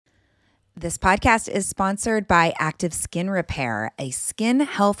This podcast is sponsored by Active Skin Repair, a skin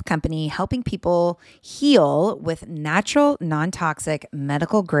health company helping people heal with natural, non-toxic,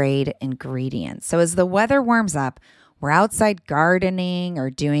 medical-grade ingredients. So as the weather warms up, we're outside gardening or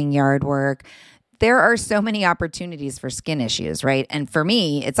doing yard work. There are so many opportunities for skin issues, right? And for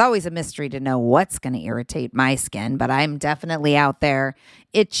me, it's always a mystery to know what's going to irritate my skin, but I'm definitely out there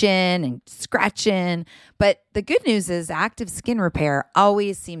itching and scratching. But the good news is Active Skin Repair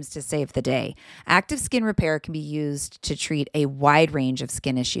always seems to save the day. Active Skin Repair can be used to treat a wide range of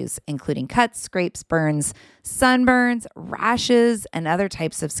skin issues, including cuts, scrapes, burns, sunburns, rashes, and other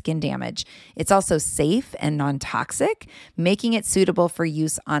types of skin damage. It's also safe and non-toxic, making it suitable for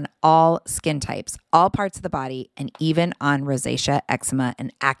use on all skin types, all parts of the body, and even on rosacea, eczema,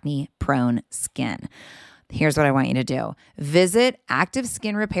 and acne-prone skin. Here's what I want you to do. Visit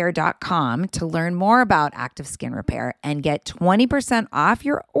ActiveSkinRepair.com to learn more about Active Skin Repair and get 20% off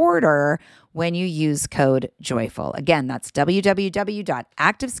your order when you use code JOYFUL. Again, that's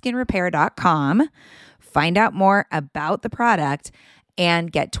www.ActiveSkinRepair.com. Find out more about the product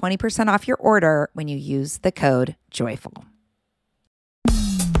and get 20% off your order when you use the code JOYFUL.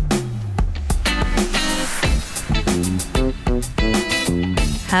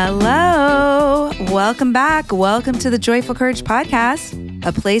 Hello, welcome back. Welcome to the Joyful Courage Podcast,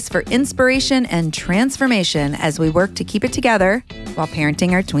 a place for inspiration and transformation as we work to keep it together while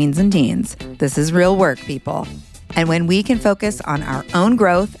parenting our tweens and teens. This is real work, people. And when we can focus on our own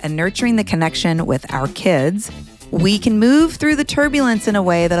growth and nurturing the connection with our kids, we can move through the turbulence in a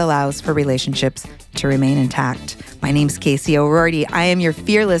way that allows for relationships to remain intact. My name's Casey O'Rourke. I am your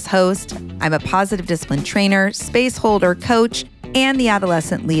fearless host. I'm a positive discipline trainer, space holder, coach, and the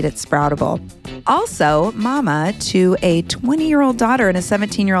adolescent lead at Sproutable. Also, mama to a 20-year-old daughter and a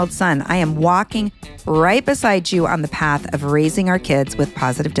 17-year-old son. I am walking right beside you on the path of raising our kids with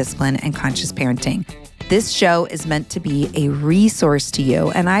positive discipline and conscious parenting. This show is meant to be a resource to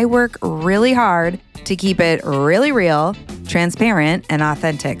you, and I work really hard to keep it really real, transparent, and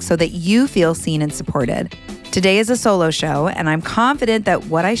authentic so that you feel seen and supported. Today is a solo show, and I'm confident that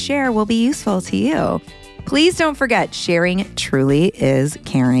what I share will be useful to you. Please don't forget, sharing truly is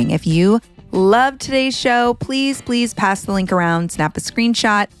caring. If you love today's show, please pass the link around, snap a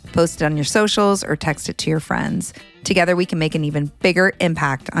screenshot, post it on your socials, or text it to your friends. Together, we can make an even bigger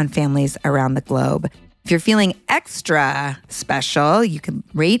impact on families around the globe. If you're feeling extra special, you can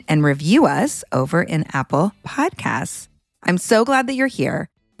rate and review us over in Apple Podcasts. I'm so glad that you're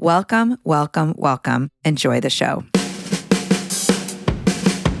here. Welcome, welcome, welcome. Enjoy the show.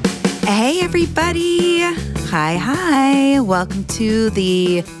 Hey, everybody. Hi. Welcome to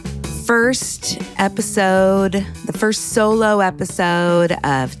the first episode, the first solo episode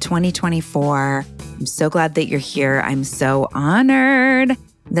of 2024. I'm so glad that you're here. I'm so honored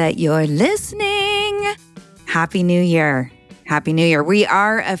that you're listening. Happy New Year. Happy New Year. We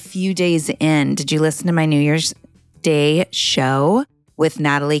are a few days in. Did you listen to my New Year's Day show with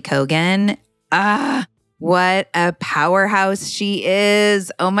Natalie Kogan? What a powerhouse she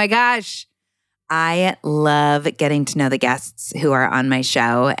is. Oh my gosh. I love getting to know the guests who are on my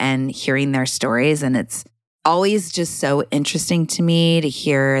show and hearing their stories. And it's always just so interesting to me to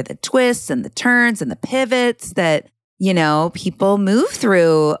hear the twists and the turns and the pivots that, people move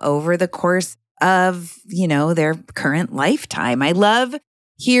through over the course of, their current lifetime. I love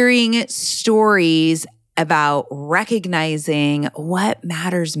hearing stories about recognizing what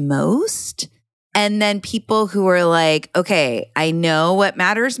matters most. And then people who are like, okay, I know what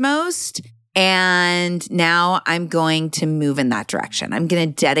matters most, and now I'm going to move in that direction. I'm going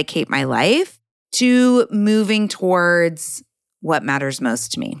to dedicate my life to moving towards what matters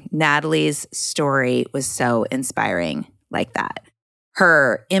most to me. Natalie's story was so inspiring like that.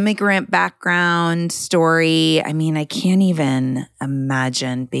 Her immigrant background story, I can't even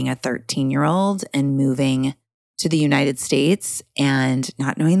imagine being a 13-year-old and moving to the United States and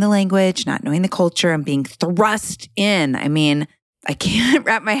not knowing the language, not knowing the culture, and being thrust in. I can't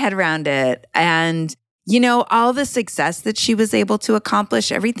wrap my head around it. And, all the success that she was able to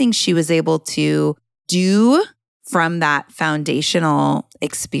accomplish, everything she was able to do from that foundational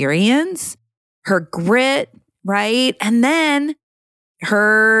experience, her grit, right? And then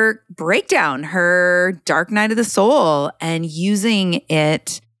her breakdown, her dark night of the soul, and using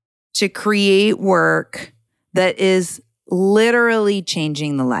it to create work that is literally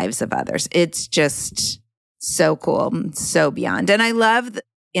changing the lives of others. It's just so cool, so beyond. And I love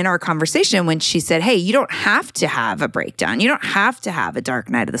in our conversation when she said, hey, you don't have to have a breakdown. You don't have to have a dark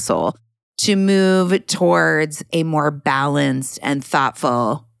night of the soul to move towards a more balanced and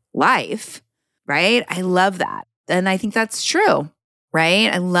thoughtful life, right? I love that. And I think that's true.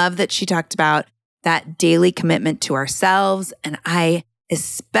 right? I love that she talked about that daily commitment to ourselves. And I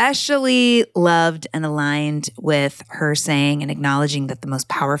especially loved and aligned with her saying and acknowledging that the most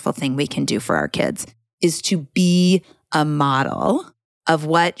powerful thing we can do for our kids is to be a model of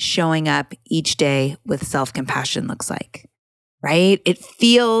what showing up each day with self-compassion looks like, right? It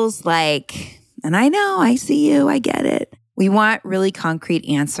feels like, and I know, I see you, I get it. We want really concrete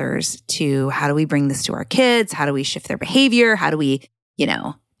answers to how do we bring this to our kids? How do we shift their behavior? How do we,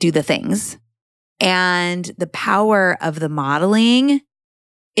 do the things? And the power of the modeling,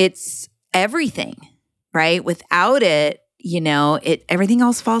 it's everything, right? Without it, everything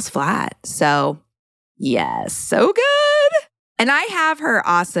else falls flat. So yes, so good. And I have her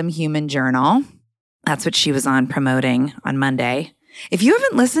awesome human journal. That's what she was on promoting on Monday. If you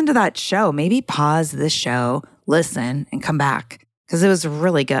haven't listened to that show, maybe pause this show, listen, and come back because it was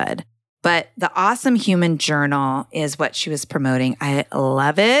really good. But the awesome human journal is what she was promoting. I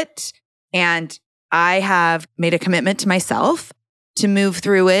love it. And I have made a commitment to myself to move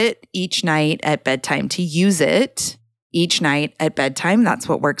through it each night at bedtime, to use it each night at bedtime. That's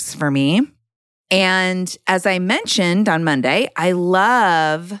what works for me. And as I mentioned on Monday, I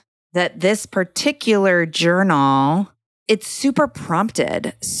love that this particular journal, it's super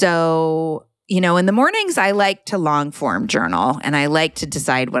prompted. So, in the mornings, I like to long form journal and I like to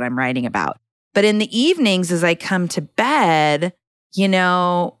decide what I'm writing about. But in the evenings, as I come to bed,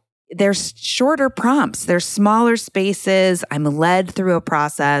 there's shorter prompts, there's smaller spaces. I'm led through a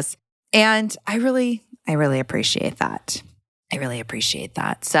process. And I really appreciate that. I really appreciate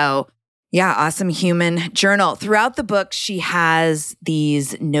that. So yeah, awesome human journal. Throughout the book, she has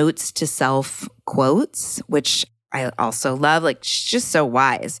these notes to self quotes, which I also love. Like, she's just so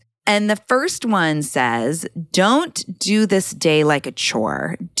wise. And the first one says, don't do this day like a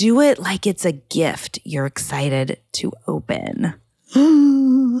chore. Do it like it's a gift you're excited to open.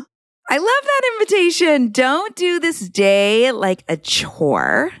 I love that invitation. Don't do this day like a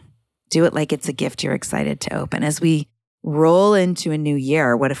chore. Do it like it's a gift you're excited to open. As we roll into a new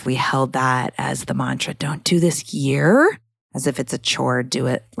year, what if we held that as the mantra? Don't do this year as if it's a chore. Do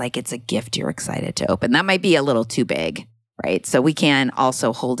it like it's a gift you're excited to open. That might be a little too big, right? So we can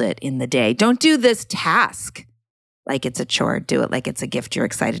also hold it in the day. Don't do this task like it's a chore. Do it like it's a gift you're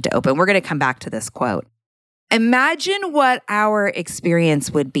excited to open. We're going to come back to this quote. Imagine what our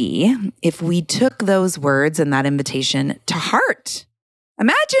experience would be if we took those words and that invitation to heart.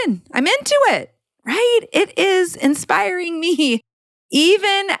 Imagine, I'm into it, right? It is inspiring me,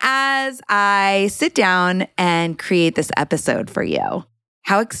 even as I sit down and create this episode for you.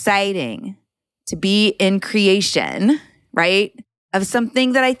 How exciting to be in creation, right? Of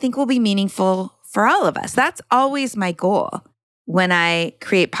something that I think will be meaningful for all of us. That's always my goal when I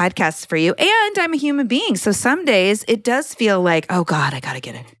create podcasts for you. And I'm a human being. So some days it does feel like, oh God, I got to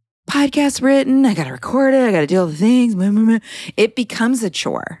get a podcast written. I got to record it. I got to do all the things. It becomes a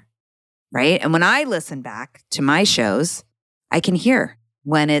chore, right? And when I listen back to my shows, I can hear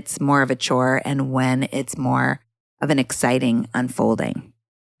when it's more of a chore and when it's more of an exciting unfolding.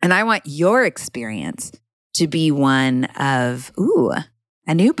 And I want your experience to be one of,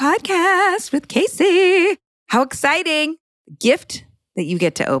 a new podcast with Casey. How exciting. Gift that you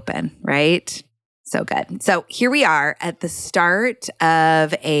get to open, right? So good. So here we are at the start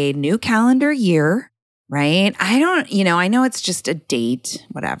of a new calendar year, right? I know it's just a date,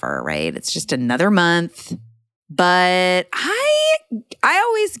 whatever, right? It's just another month, but I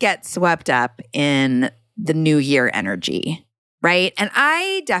always get swept up in the new year energy, right? And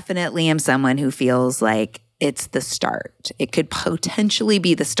I definitely am someone who feels like it's the start. It could potentially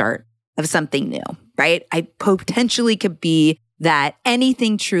be the start of something new, right? I potentially could be that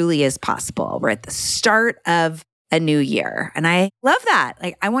anything truly is possible. We're at the start of a new year. And I love that.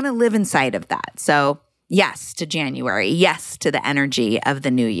 Like, I want to live inside of that. So yes to January. Yes to the energy of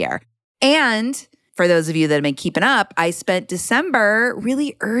the new year. And for those of you that have been keeping up, I spent December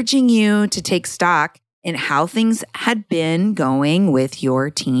really urging you to take stock in how things had been going with your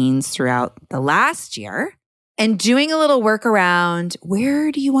teens throughout the last year and doing a little work around,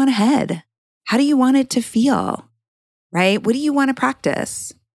 where do you want to head? How do you want it to feel? Right? What do you want to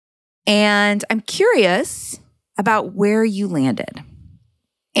practice? And I'm curious about where you landed.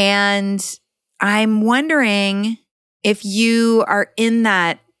 And I'm wondering if you are in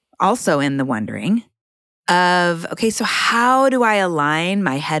that, also in the wondering of, okay, so how do I align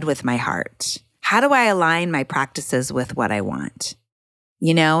my head with my heart? How do I align my practices with what I want?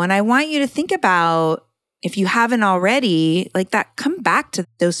 And I want you to think about, if you haven't already, like that, come back to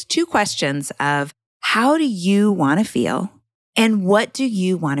those two questions of how do you want to feel and what do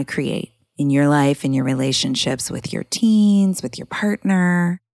you want to create? in your life, in your relationships with your teens, with your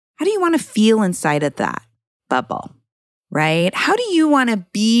partner? How do you want to feel inside of that bubble, right? How do you want to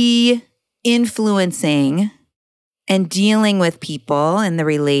be influencing and dealing with people in the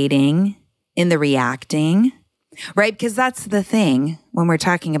relating, in the reacting, right? Because that's the thing when we're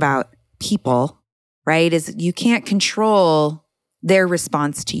talking about people, right? Is you can't control their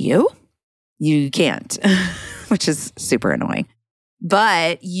response to you. You can't, which is super annoying.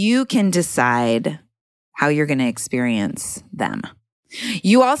 But you can decide how you're going to experience them.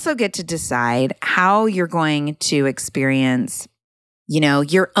 You also get to decide how you're going to experience,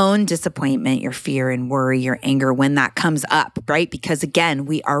 your own disappointment, your fear and worry, your anger when that comes up, right? Because again,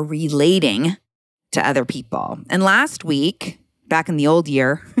 we are relating to other people. And last week, back in the old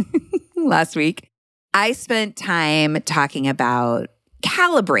year, last week, I spent time talking about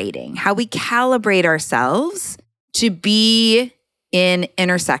calibrating, how we calibrate ourselves to be in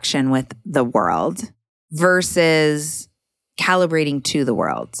intersection with the world versus calibrating to the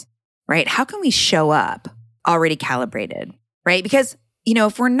world, right? How can we show up already calibrated, right? Because,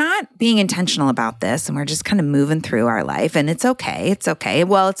 if we're not being intentional about this and we're just kind of moving through our life and it's okay.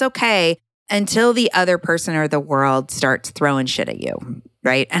 Well, it's okay until the other person or the world starts throwing shit at you,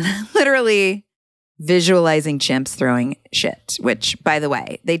 right? And literally visualizing chimps throwing shit, which, by the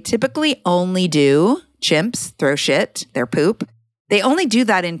way, they typically only do, chimps throw shit, their poop. They only do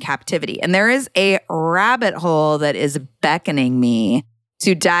that in captivity. And there is a rabbit hole that is beckoning me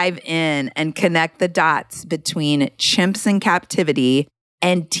to dive in and connect the dots between chimps in captivity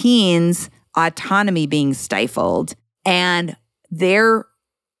and teens' autonomy being stifled and their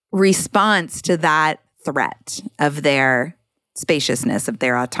response to that threat of their spaciousness, of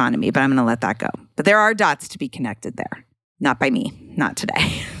their autonomy. But I'm going to let that go. But there are dots to be connected there. Not by me, not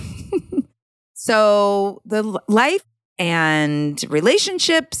today. So the life and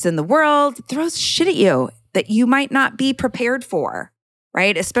relationships in the world throws shit at you that you might not be prepared for,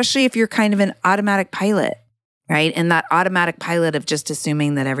 right? Especially if you're kind of an automatic pilot, right? And that automatic pilot of just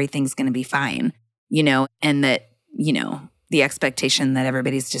assuming that everything's going to be fine, and that, the expectation that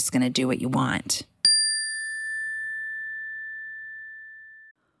everybody's just going to do what you want.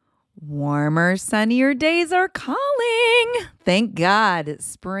 Warmer, sunnier days are calling. Thank God.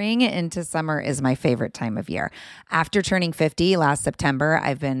 Spring into summer is my favorite time of year. After turning 50 last September,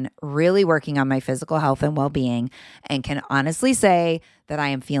 I've been really working on my physical health and well-being and can honestly say that I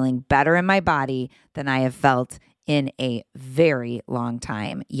am feeling better in my body than I have felt in a very long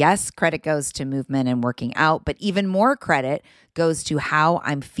time. Yes, credit goes to movement and working out, but even more credit goes to how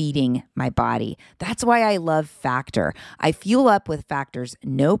I'm feeding my body. That's why I love Factor. I fuel up with Factor's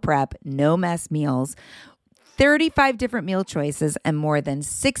no prep, no mess meals, 35 different meal choices, and more than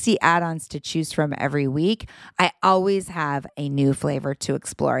 60 add-ons to choose from every week. I always have a new flavor to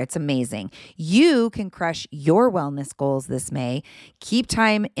explore. It's amazing. You can crush your wellness goals this May, keep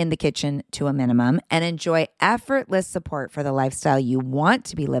time in the kitchen to a minimum, and enjoy effortless support for the lifestyle you want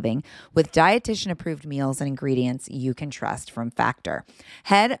to be living with dietitian-approved meals and ingredients you can trust from Factor.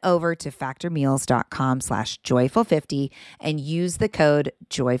 Head over to factormeals.com/joyful50 and use the code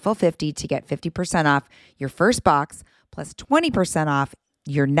joyful50 to get 50% off your first box plus 20% off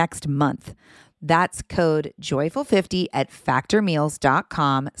your next month. That's code joyful50 at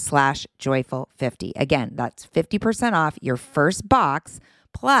factormeals.com/joyful50. Again, that's 50% off your first box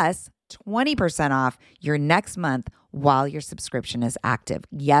plus 20% off your next month while your subscription is active.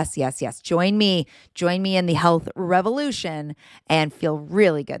 Yes, yes, yes. Join me in the health revolution and feel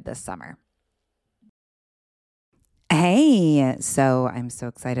really good this summer. Hey, so I'm so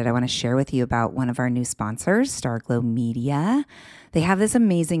excited. I want to share with you about one of our new sponsors, Starglow Media. They have this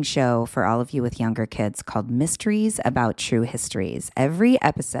amazing show for all of you with younger kids called Mysteries About True Histories. Every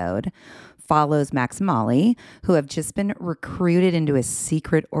episode follows Max and Molly, who have just been recruited into a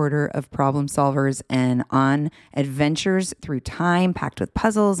secret order of problem solvers and on adventures through time packed with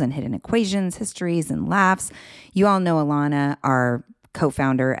puzzles and hidden equations, histories, and laughs. You all know Alana, our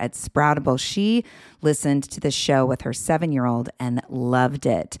co-founder at Sproutable. She listened to the show with her 7-year-old and loved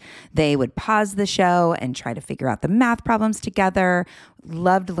it. They would pause the show and try to figure out the math problems together.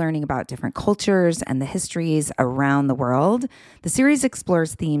 Loved learning about different cultures and the histories around the world. The series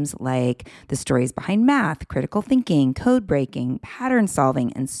explores themes like the stories behind math, critical thinking, code breaking, pattern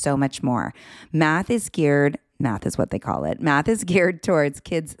solving, and so much more. Math is what they call it. Math is geared towards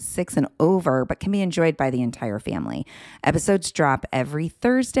kids 6 and over, but can be enjoyed by the entire family. Episodes drop every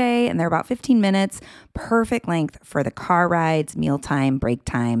Thursday, and they're about 15 minutes, perfect length for the car rides, mealtime, break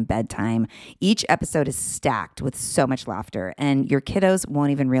time, bedtime. Each episode is stacked with so much laughter, and your kiddos won't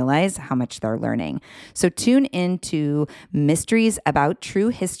even realize how much they're learning. So tune into Mysteries About True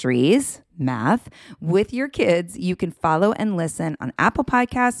Histories math with your kids, you can follow and listen on Apple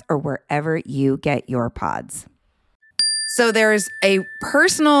Podcasts or wherever you get your pods. So there's a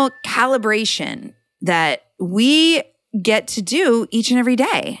personal calibration that we get to do each and every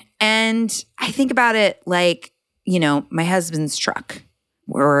day. And I think about it like, my husband's truck,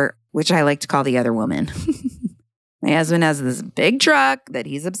 which I like to call the other woman. My husband has this big truck that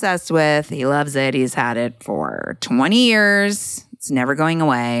he's obsessed with. He loves it. He's had it for 20 years. It's never going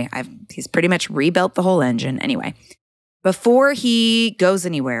away. He's pretty much rebuilt the whole engine. Anyway, before he goes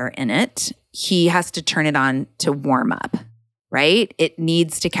anywhere in it, he has to turn it on to warm up, right? It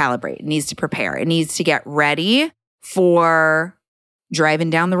needs to calibrate. It needs to prepare. It needs to get ready for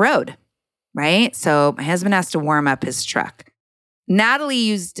driving down the road, right? So my husband has to warm up his truck. Natalie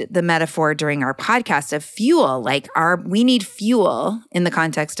used the metaphor during our podcast of fuel, like we need fuel in the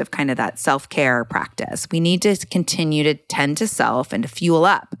context of kind of that self-care practice. We need to continue to tend to self and to fuel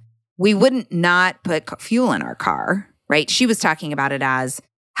up. We wouldn't not put fuel in our car, right? She was talking about it as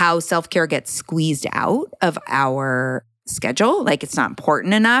how self-care gets squeezed out of our schedule. Like it's not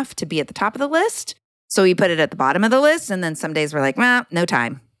important enough to be at the top of the list. So we put it at the bottom of the list. And then some days we're like, no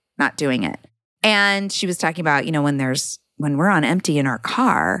time, not doing it. And she was talking about, when we're on empty in our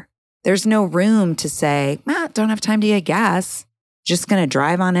car, there's no room to say, don't have time to get gas. Just going to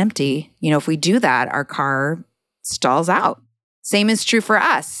drive on empty. If we do that, our car stalls out. Same is true for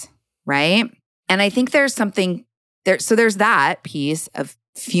us, right? And I think there's something there. So there's that piece of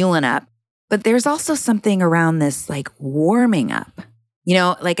fueling up, but there's also something around this like warming up,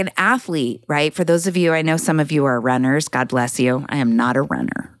 like an athlete, right? For those of you, I know some of you are runners. God bless you. I am not a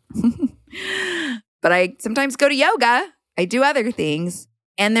runner, but I sometimes go to yoga. I do other things.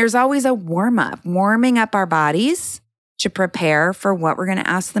 And there's always a warming up our bodies to prepare for what we're going to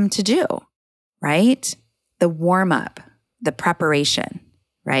ask them to do, right? The warm up, the preparation,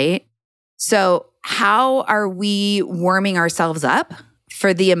 right? So how are we warming ourselves up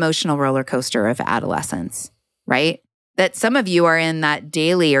for the emotional roller coaster of adolescence, right? That some of you are in that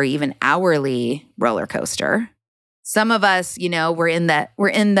daily or even hourly roller coaster. Some of us, we're in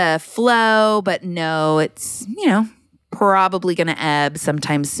the flow, but no, it's, probably going to ebb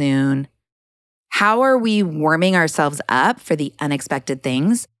sometime soon. How are we warming ourselves up for the unexpected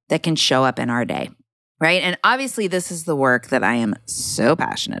things that can show up in our day, right? And obviously, this is the work that I am so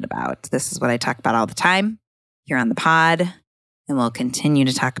passionate about. This is what I talk about all the time here on the pod, and we'll continue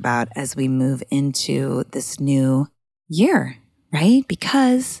to talk about as we move into this new year, right?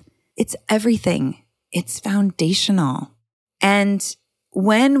 Because it's everything. It's foundational. And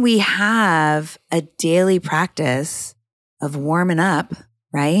when we have a daily practice of warming up,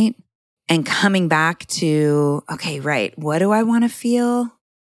 right? And coming back to, okay, right, what do I want to feel?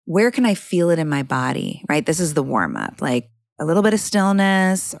 Where can I feel it in my body, right? This is the warm up, like a little bit of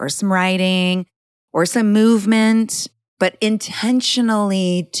stillness or some writing or some movement, but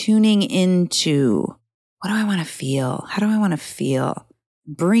intentionally tuning into what do I want to feel? How do I want to feel?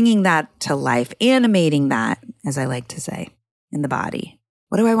 Bringing that to life, animating that, as I like to say, in the body.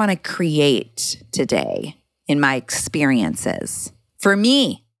 What do I want to create today in my experiences? For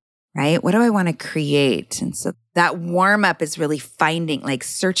me, right? What do I want to create? And so that warm up is really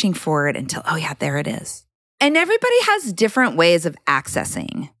searching for it until, oh yeah, there it is. And everybody has different ways of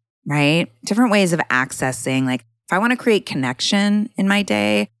accessing, right? Different ways of accessing. Like if I want to create connection in my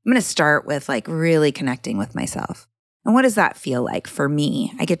day, I'm going to start with like really connecting with myself. And what does that feel like for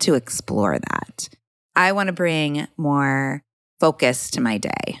me? I get to explore that. I want to bring more focus to my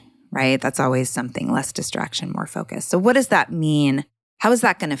day, right? That's always something, less distraction, more focus. So what does that mean? How is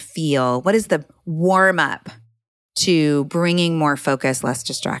that going to feel? What is the warm up to bringing more focus, less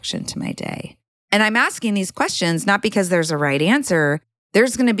distraction to my day? And I'm asking these questions not because there's a right answer.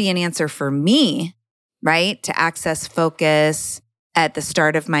 There's going to be an answer for me, right? To access focus at the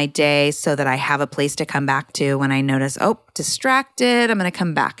start of my day so that I have a place to come back to when I notice, oh, distracted, I'm going to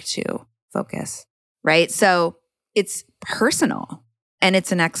come back to focus, right? So it's personal and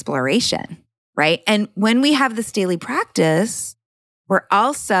it's an exploration, right? And when we have this daily practice, we're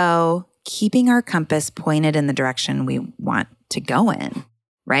also keeping our compass pointed in the direction we want to go in,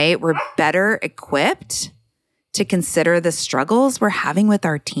 right? We're better equipped to consider the struggles we're having with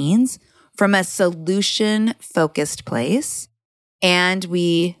our teens from a solution-focused place. And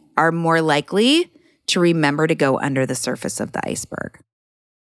we are more likely to remember to go under the surface of the iceberg.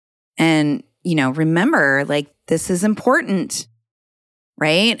 And, remember, this is important,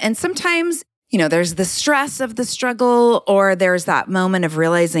 right? And sometimes, there's the stress of the struggle, or there's that moment of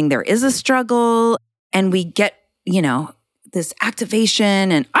realizing there is a struggle, and we get, this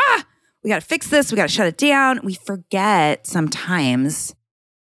activation and, we got to fix this. We got to shut it down. We forget sometimes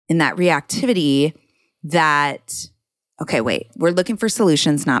in that reactivity that, okay, wait, we're looking for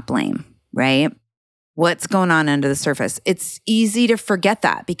solutions, not blame, right? What's going on under the surface? It's easy to forget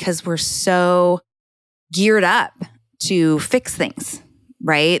that because we're so geared up to fix things,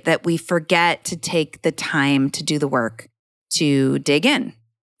 right? That we forget to take the time to do the work, to dig in.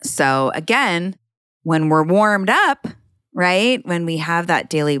 So again, when we're warmed up, right? When we have that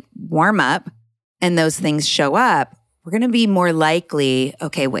daily warm up and those things show up, we're going to be more likely,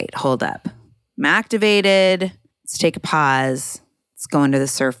 okay, wait, hold up. I'm activated. Let's take a pause. Let's go under the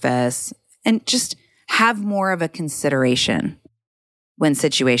surface and just have more of a consideration when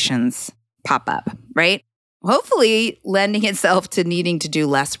situations pop up, right? Hopefully lending itself to needing to do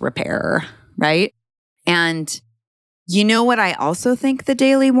less repair, right? And you know what I also think the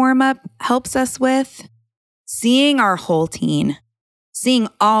daily warm-up helps us with? Seeing our whole teen, seeing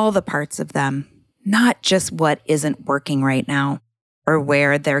all the parts of them, not just what isn't working right now or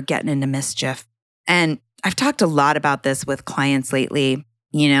where they're getting into mischief. And I've talked a lot about this with clients lately.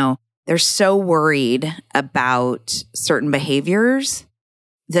 You know, they're so worried about certain behaviors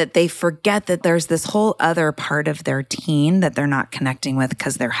that they forget that there's this whole other part of their teen that they're not connecting with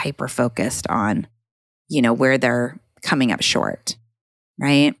because they're hyper-focused on, you know, where they're coming up short,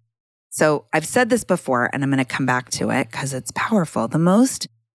 right? So I've said this before, and I'm going to come back to it because it's powerful. The most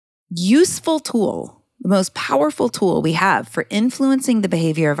useful tool, the most powerful tool we have for influencing the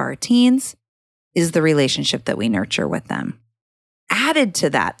behavior of our teens is the relationship that we nurture with them. Added to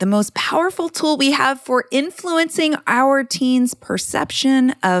that, the most powerful tool we have for influencing our teens'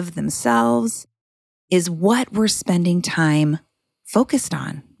 perception of themselves is what we're spending time focused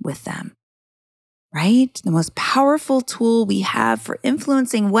on with them, right? The most powerful tool we have for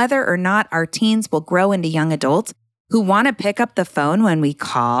influencing whether or not our teens will grow into young adults who want to pick up the phone when we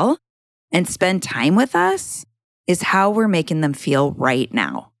call and spend time with us is how we're making them feel right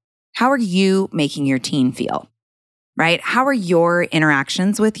now. How are you making your teen feel? Right? How are your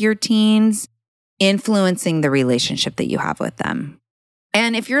interactions with your teens influencing the relationship that you have with them?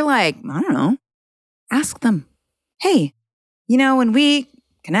 And if you're like, I don't know, ask them, hey, you know, when we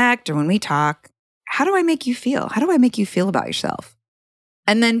connect or when we talk, how do I make you feel? How do I make you feel about yourself?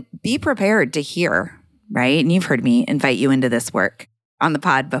 And then be prepared to hear, right? And you've heard me invite you into this work on the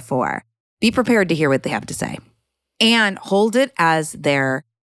pod before. Be prepared to hear what they have to say and hold it as their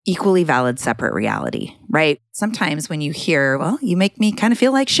equally valid separate reality, right? Sometimes when you hear, well, you make me kind of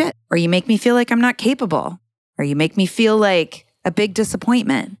feel like shit, or you make me feel like I'm not capable, or you make me feel like a big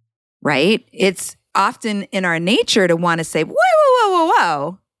disappointment, right? It's often in our nature to want to say,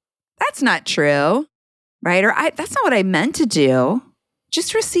 whoa, that's not true, right? Or that's not what I meant to do.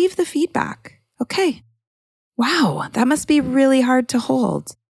 Just receive the feedback. Okay. Wow, that must be really hard to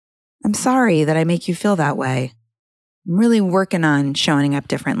hold. I'm sorry that I make you feel that way. I'm really working on showing up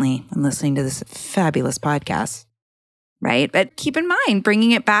differently and listening to this fabulous podcast, right? But keep in mind,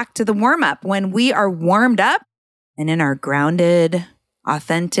 bringing it back to the warm-up. When we are warmed up and in our grounded,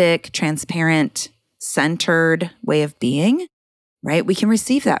 authentic, transparent, centered way of being, right, we can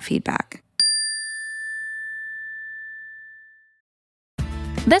receive that feedback.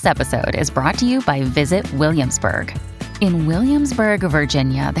 This episode is brought to you by Visit Williamsburg. In Williamsburg,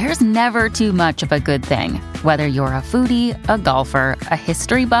 Virginia, there's never too much of a good thing. Whether you're a foodie, a golfer, a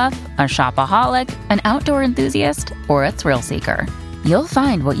history buff, a shopaholic, an outdoor enthusiast, or a thrill seeker, you'll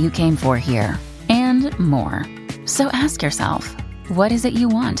find what you came for here and more. So ask yourself, what is it you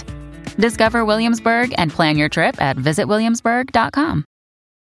want? Discover Williamsburg and plan your trip at visitwilliamsburg.com.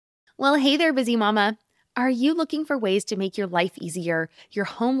 Well, hey there, busy mama. Are you looking for ways to make your life easier, your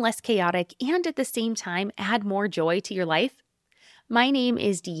home less chaotic, and at the same time add more joy to your life? My name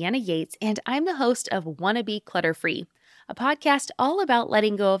is Deanna Yates, and I'm the host of Wanna Be Clutter-Free, a podcast all about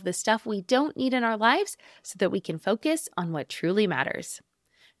letting go of the stuff we don't need in our lives so that we can focus on what truly matters.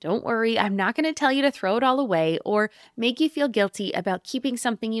 Don't worry, I'm not going to tell you to throw it all away or make you feel guilty about keeping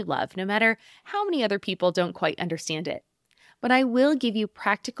something you love, no matter how many other people don't quite understand it. But I will give you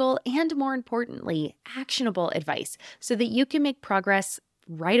practical and, more importantly, actionable advice so that you can make progress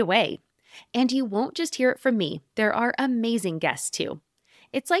right away. And you won't just hear it from me. There are amazing guests too.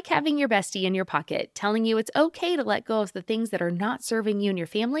 It's like having your bestie in your pocket telling you it's okay to let go of the things that are not serving you and your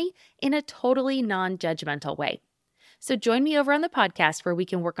family in a totally non-judgmental way. So join me over on the podcast where we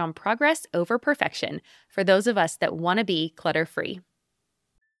can work on progress over perfection for those of us that want to be clutter-free.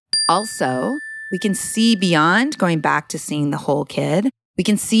 Also, we can see beyond, going back to seeing the whole kid, we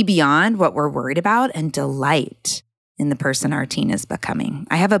can see beyond what we're worried about and delight in the person our teen is becoming.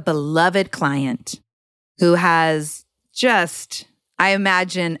 I have a beloved client who has just, I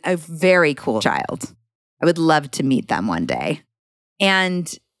imagine, a very cool child. I would love to meet them one day.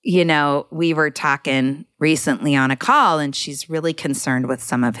 And we were talking recently on a call, and she's really concerned with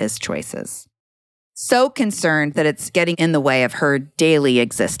some of his choices. So concerned that it's getting in the way of her daily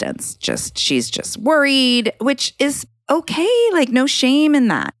existence. She's just worried, which is okay. Like, no shame in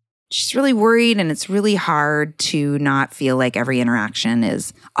that. She's really worried, and it's really hard to not feel like every interaction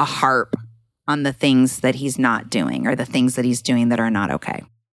is a harp on the things that he's not doing or the things that he's doing that are not okay.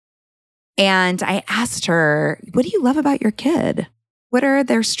 And I asked her, what do you love about your kid? What are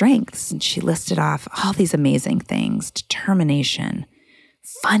their strengths? And she listed off all these amazing things: determination,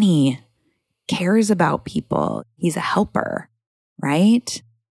 funny, cares about people. He's a helper, right?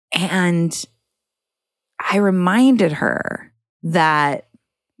 And I reminded her that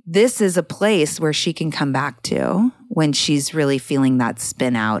this is a place where she can come back to when she's really feeling that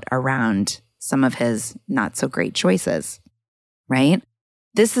spin out around some of his not so great choices, right?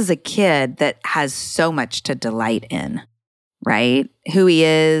 This is a kid that has so much to delight in, right? Who he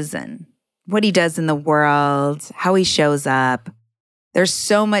is and what he does in the world, how he shows up. There's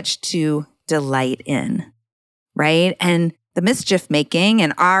so much to delight in, right? And the mischief making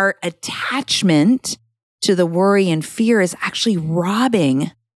and our attachment to the worry and fear is actually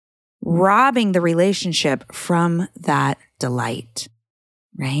robbing the relationship from that delight,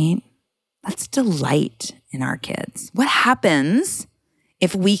 right? Let's delight in our kids. What happens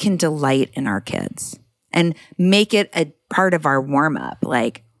if we can delight in our kids and make it a part of our warm-up?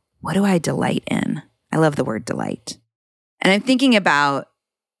 Like, what do I delight in? I love the word delight. And I'm thinking about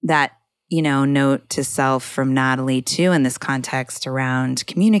that, note to self from Natalie too, in this context around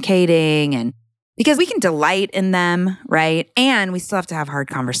communicating, and because we can delight in them, right? And we still have to have hard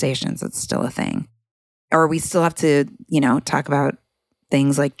conversations. It's still a thing. Or we still have to, talk about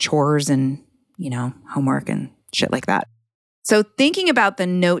things like chores and, homework and shit like that. So thinking about the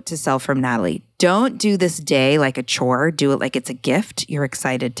note to self from Natalie, don't do this day like a chore. Do it like it's a gift you're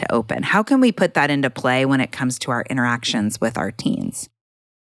excited to open. How can we put that into play when it comes to our interactions with our teens?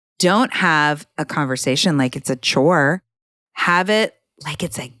 Don't have a conversation like it's a chore. Have it like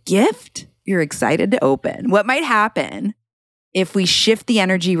it's a gift you're excited to open. What might happen if we shift the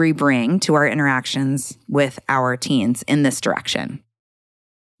energy we bring to our interactions with our teens in this direction?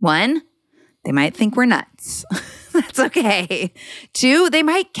 1, they might think we're nuts. That's okay. 2, they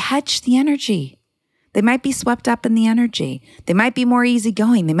might catch the energy. They might be swept up in the energy. They might be more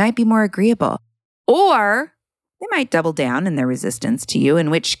easygoing. They might be more agreeable. Or they might double down in their resistance to you,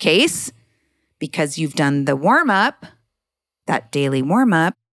 in which case, because you've done the warm-up, that daily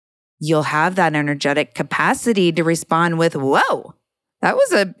warm-up, you'll have that energetic capacity to respond with, whoa, that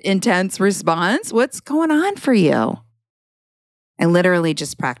was an intense response. What's going on for you? I literally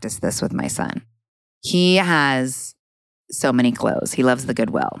just practiced this with my son. He has so many clothes. He loves the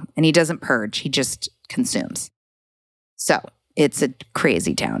Goodwill, and he doesn't purge. He just consumes. So it's a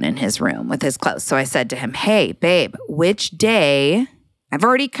crazy town in his room with his clothes. So I said to him, hey, babe, which day, I've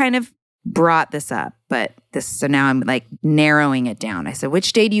already kind of brought this up, so now I'm like narrowing it down. I said,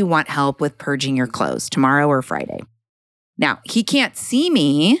 which day do you want help with purging your clothes, tomorrow or Friday? Now, he can't see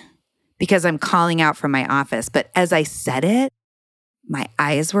me because I'm calling out from my office, but as I said it, my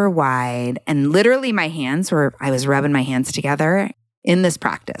eyes were wide and literally I was rubbing my hands together in this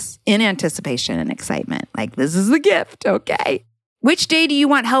practice, in anticipation and excitement. Like, this is the gift, okay? Which day do you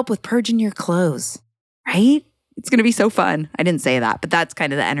want help with purging your clothes, right? It's going to be so fun. I didn't say that, but that's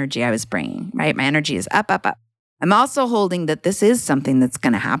kind of the energy I was bringing, right? My energy is up, up, up. I'm also holding that this is something that's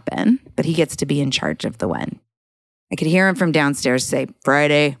going to happen, but he gets to be in charge of the when. I could hear him from downstairs say,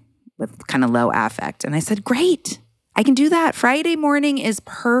 Friday, with kind of low affect. And I said, great, I can do that. Friday morning is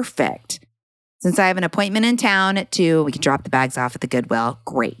perfect. Since I have an appointment in town at 2, we can drop the bags off at the Goodwill.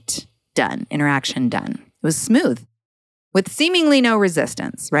 Great. Done. Interaction done. It was smooth with seemingly no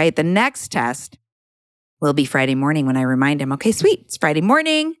resistance, right? The next test will be Friday morning when I remind him, okay, sweet, it's Friday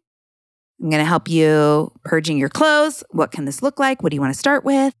morning. I'm going to help you purging your clothes. What can this look like? What do you want to start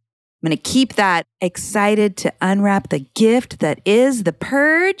with? I'm going to keep that excited to unwrap the gift that is the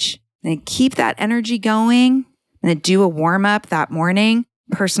purge. I'm going to keep that energy going. I'm going to do a warm-up that morning,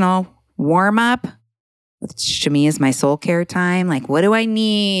 personal warm-up, which to me is my soul care time. Like, what do I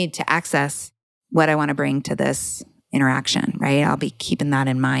need to access what I want to bring to this interaction, right? I'll be keeping that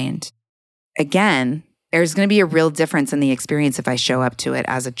in mind. Again, there's going to be a real difference in the experience if I show up to it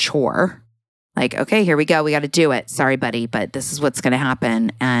as a chore. Like, okay, here we go. We got to do it. Sorry, buddy, but this is what's going to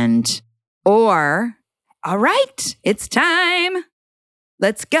happen. Or, all right, it's time.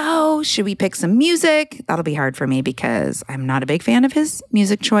 Let's go. Should we pick some music? That'll be hard for me because I'm not a big fan of his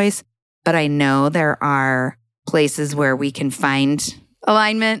music choice, but I know there are places where we can find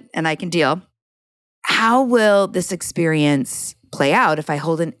alignment and I can deal. How will this experience play out if I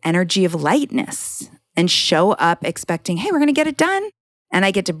hold an energy of lightness and show up expecting, hey, we're going to get it done. And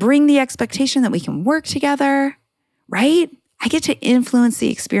I get to bring the expectation that we can work together, right? I get to influence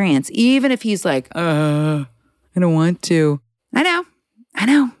the experience, even if he's like, I don't want to. I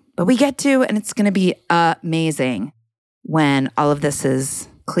know, but we get to, and it's going to be amazing when all of this is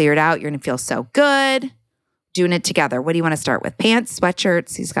cleared out. You're going to feel so good doing it together. What do you want to start with? Pants,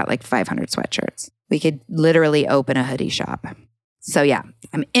 sweatshirts? He's got like 500 sweatshirts. We could literally open a hoodie shop. So yeah,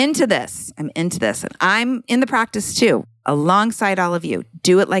 I'm into this. And I'm in the practice too, alongside all of you.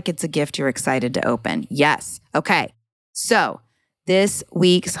 Do it like it's a gift you're excited to open. Yes. Okay. So this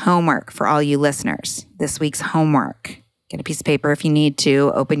week's homework for all you listeners, get a piece of paper if you need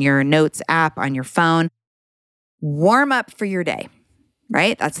to, open your notes app on your phone, warm up for your day,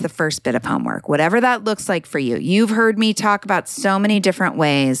 right? That's the first bit of homework, whatever that looks like for you. You've heard me talk about so many different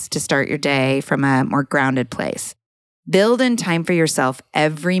ways to start your day from a more grounded place. Build in time for yourself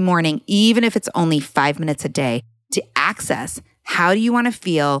every morning, even if it's only 5 minutes a day, to access how do you want to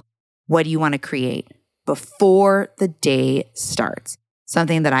feel, what do you want to create before the day starts.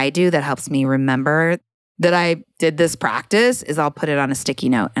 Something that I do that helps me remember that I did this practice is I'll put it on a sticky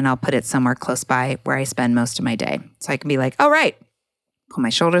note and I'll put it somewhere close by where I spend most of my day. So I can be like, all right, pull my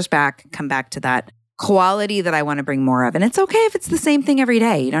shoulders back, come back to that quality that I want to bring more of. And it's okay if it's the same thing every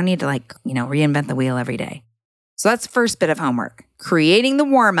day. You don't need to reinvent the wheel every day. So that's the first bit of homework, creating the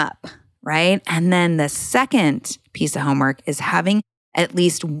warm up, right? And then the second piece of homework is having at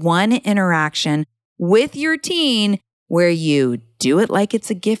least one interaction with your teen where you do it like it's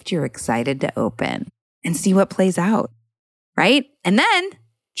a gift you're excited to open and see what plays out, right? And then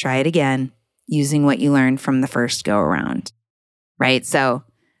try it again using what you learned from the first go around, right? So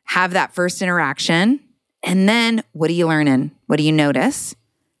have that first interaction. And then what are you learning? What do you notice?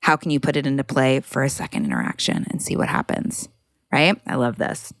 How can you put it into play for a second interaction and see what happens, right? I love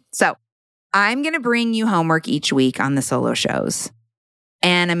this. So I'm going to bring you homework each week on the solo shows.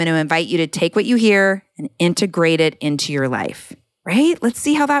 And I'm going to invite you to take what you hear and integrate it into your life, right? Let's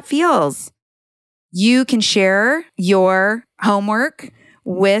see how that feels. You can share your homework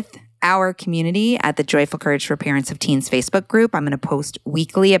with our community at the Joyful Courage for Parents of Teens Facebook group. I'm going to post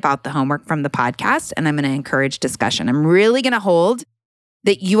weekly about the homework from the podcast, and I'm going to encourage discussion. I'm really going to hold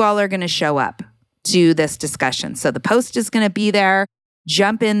that you all are going to show up to this discussion. So the post is going to be there.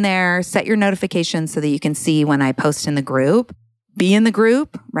 Jump in there, set your notifications so that you can see when I post in the group. Be in the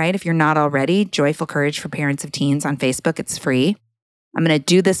group, right? If you're not already, Joyful Courage for Parents of Teens on Facebook. It's free. I'm going to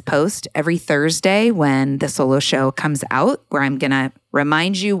do this post every Thursday when the solo show comes out, where I'm going to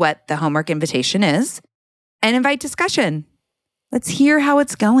remind you what the homework invitation is and invite discussion. Let's hear how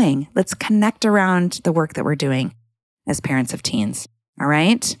it's going. Let's connect around the work that we're doing as parents of teens. All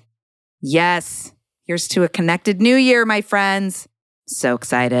right? Yes. Here's to a connected new year, my friends. So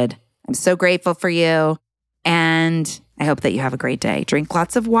excited. I'm so grateful for you. And I hope that you have a great day. Drink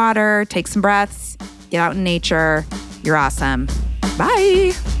lots of water, take some breaths, get out in nature. You're awesome.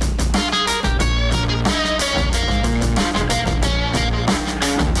 Bye.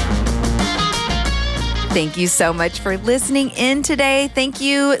 Thank you so much for listening in today. Thank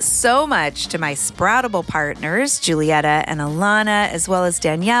you so much to my Sproutable partners, Julietta and Alana, as well as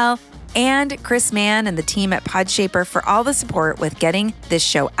Danielle and Chris Mann and the team at Podshaper for all the support with getting this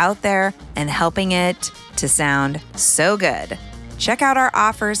show out there and helping it to sound so good. Check out our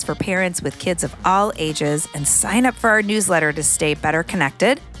offers for parents with kids of all ages and sign up for our newsletter to stay better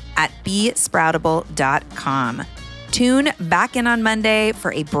connected at besproutable.com. Tune back in on Monday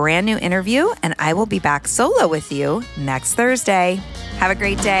for a brand new interview, and I will be back solo with you next Thursday. Have a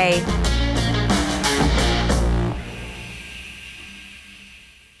great day.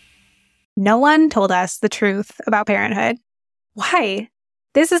 No one told us the truth about parenthood. Why?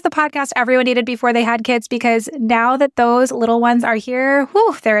 This is the podcast everyone needed before they had kids, because now that those little ones are here,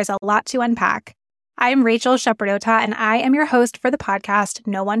 there is a lot to unpack. I'm Rachel Shepardota, and I am your host for the podcast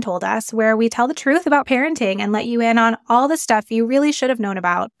No One Told Us, where we tell the truth about parenting and let you in on all the stuff you really should have known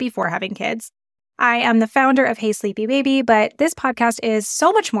about before having kids. I am the founder of Hey Sleepy Baby, but this podcast is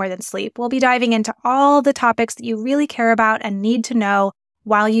so much more than sleep. We'll be diving into all the topics that you really care about and need to know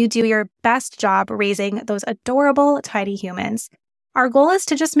while you do your best job raising those adorable, tiny humans. Our goal is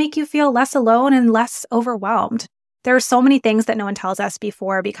to just make you feel less alone and less overwhelmed. There are so many things that no one tells us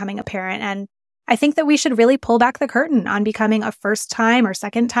before becoming a parent, and I think that we should really pull back the curtain on becoming a first-time or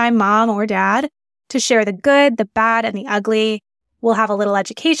second-time mom or dad to share the good, the bad, and the ugly. We'll have a little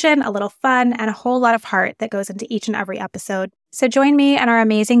education, a little fun, and a whole lot of heart that goes into each and every episode. So join me and our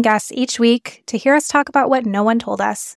amazing guests each week to hear us talk about what no one told us.